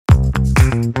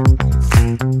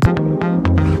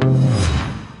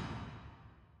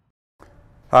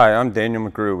Hi, I'm Daniel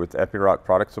McGrew with Epiroc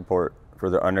Product Support for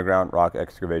the Underground Rock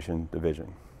Excavation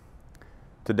Division.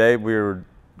 Today we're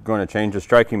going to change the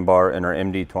striking bar in our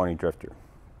MD20 Drifter.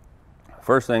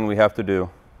 First thing we have to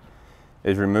do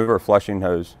is remove our flushing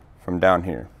hose from down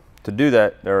here. To do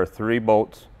that, there are 3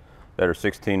 bolts that are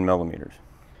 16 millimeters.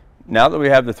 Now that we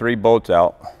have the 3 bolts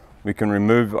out, we can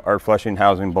remove our flushing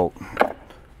housing bolt.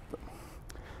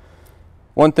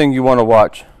 One thing you want to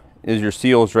watch is your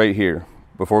seals right here.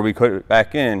 Before we put it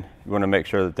back in, you want to make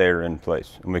sure that they are in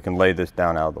place, and we can lay this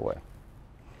down out of the way.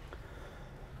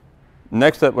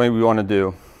 Next step we want to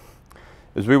do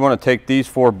is we want to take these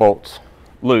 4 bolts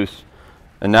loose,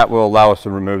 and that will allow us to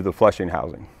remove the flushing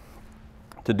housing.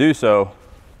 To do so,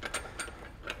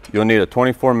 you'll need a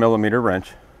 24 millimeter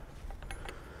wrench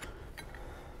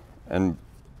and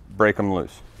break them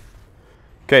loose.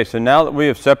 Okay, so now that we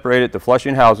have separated the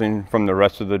flushing housing from the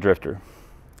rest of the drifter,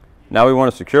 now we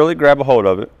want to securely grab a hold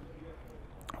of it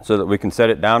so that we can set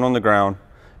it down on the ground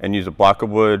and use a block of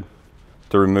wood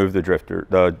to remove the drifter,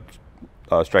 the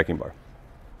striking bar.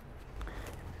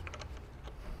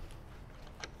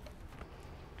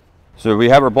 So we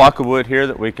have our block of wood here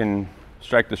that we can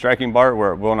strike the striking bar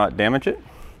where it will not damage it.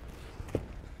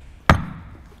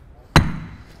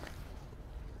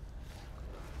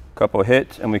 Couple of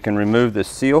hits and we can remove this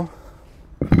seal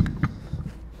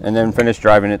and then finish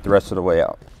driving it the rest of the way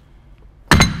out.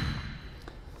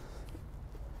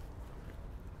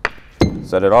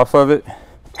 Set it off of it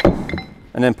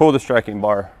and then pull the striking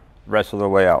bar the rest of the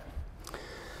way out.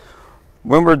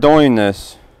 When we're doing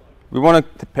this, we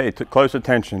want to pay close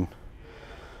attention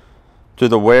to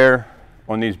the wear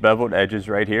on these beveled edges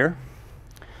right here,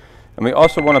 and we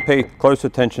also want to pay close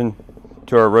attention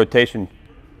to our rotation,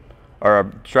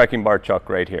 our striking bar chuck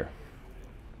right here.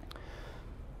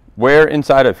 Wear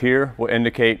inside of here will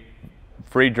indicate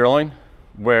free drilling,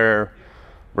 where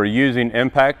we're using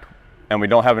impact and we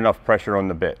don't have enough pressure on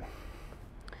the bit,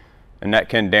 and that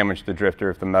can damage the drifter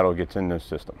if the metal gets in the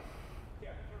system.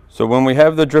 So when we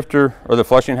have the drifter or the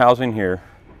flushing housing here,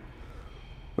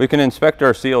 we can inspect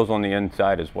our seals on the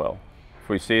inside as well. If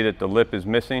we see that the lip is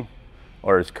missing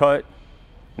or is cut,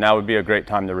 now would be a great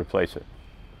time to replace it.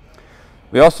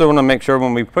 We also want to make sure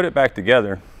when we put it back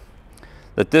together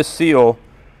that this seal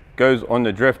goes on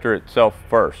the drifter itself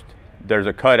first. There's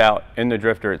a cutout in the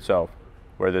drifter itself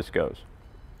where this goes.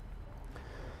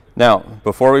 Now,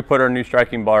 before we put our new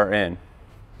striking bar in,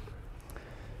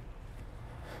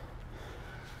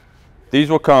 these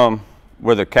will come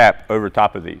with a cap over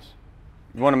top of these.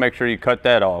 You want to make sure you cut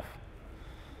that off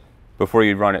before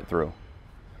you run it through.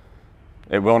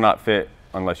 It will not fit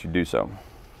unless you do so.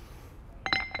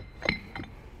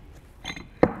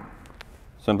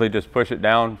 Simply just push it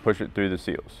down, push it through the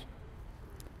seals.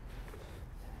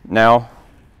 Now,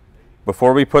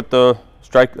 before we put the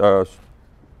striking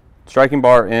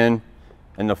bar in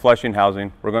and the flushing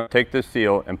housing, we're going to take this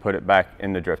seal and put it back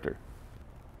in the drifter.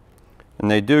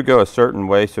 And they do go a certain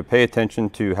way, so pay attention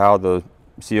to how the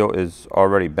seal is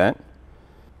already bent.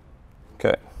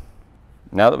 Okay,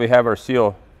 now that we have our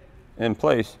seal in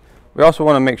place, we also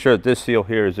want to make sure that this seal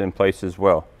here is in place as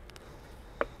well.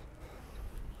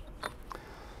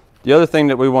 The other thing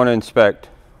that we want to inspect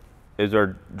is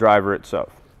our driver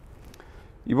itself.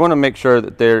 You want to make sure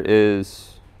that there is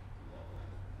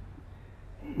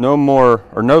no more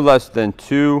or no less than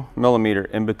 2 millimeters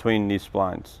in between these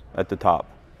splines at the top.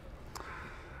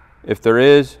 If there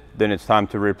is, then it's time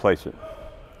to replace it.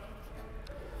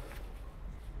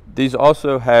 These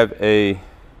also have a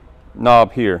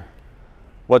knob here.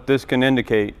 What this can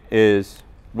indicate is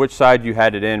which side you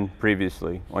had it in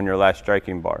previously on your last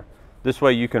striking bar. This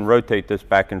way you can rotate this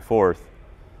back and forth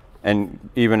and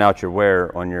even out your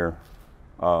wear on your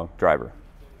driver.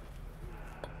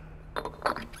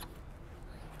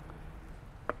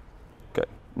 Okay,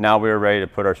 now we are ready to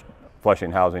put our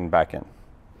flushing housing back in.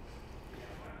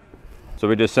 So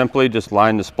we just simply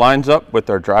line the splines up with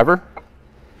our driver.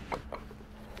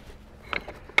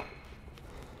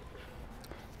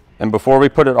 And before we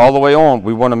put it all the way on,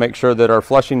 we want to make sure that our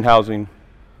flushing housing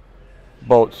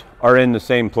bolts are in the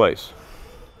same place.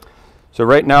 So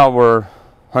right now we're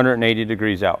 180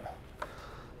 degrees out.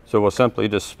 So we'll simply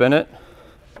just spin it.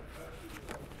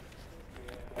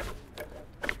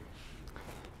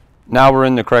 Now we're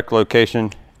in the correct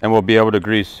location and we'll be able to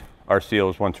grease our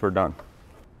seals once we're done.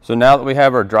 So now that we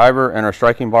have our driver and our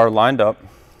striking bar lined up,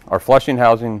 our flushing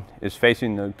housing is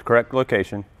facing the correct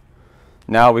location.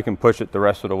 Now we can push it the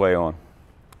rest of the way on.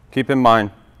 Keep in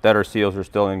mind that our seals are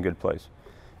still in good place.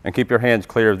 And keep your hands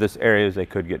clear of this area as they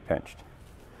could get pinched.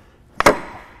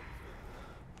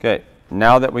 Okay,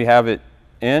 now that we have it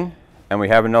in and we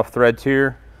have enough threads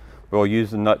here, we'll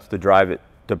use the nuts to drive it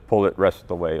to pull it rest of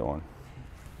the way on.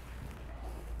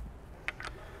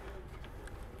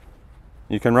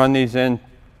 You can run these in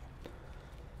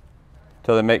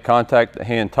till they make contact, the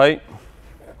hand tight.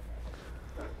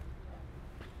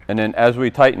 And then as we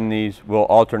tighten these, we'll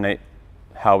alternate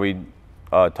how we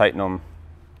tighten them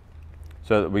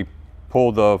so that we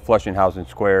pull the flushing housing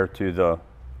square to the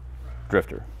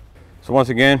drifter. So once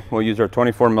again, we'll use our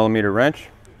 24mm wrench.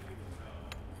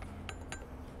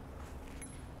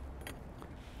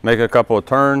 Make a couple of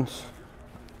turns.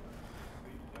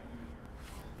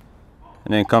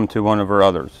 And then come to one of our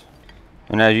others.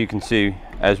 And as you can see,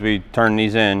 as we turn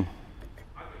these in,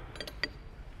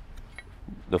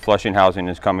 the flushing housing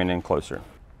is coming in closer.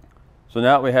 So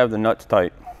now we have the nuts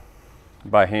tight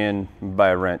by hand, by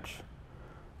a wrench.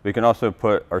 We can also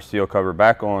put our seal cover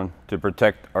back on to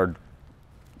protect our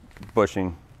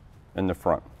bushing in the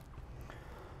front.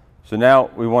 So now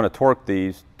we want to torque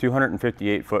these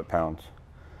 258 foot-pounds.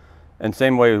 And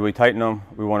same way as we tighten them,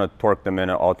 we want to torque them in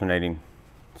an alternating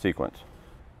sequence.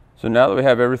 So now that we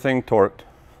have everything torqued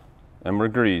and we're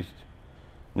greased,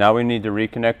 now we need to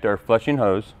reconnect our flushing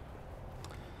hose.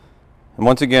 And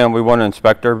once again, we want to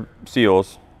inspect our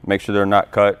seals, make sure they're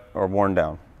not cut or worn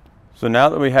down. So now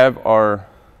that we have our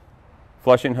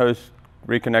flushing hose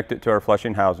reconnected to our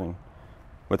flushing housing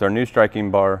with our new striking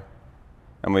bar,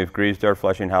 and we've greased our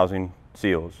flushing housing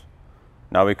seals,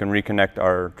 now we can reconnect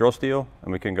our drill steel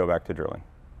and we can go back to drilling.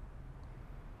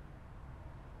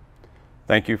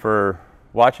 Thank you for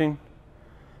watching,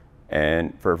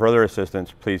 and for further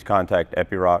assistance, please contact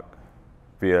Epiroc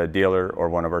via a dealer or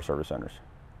one of our service centers.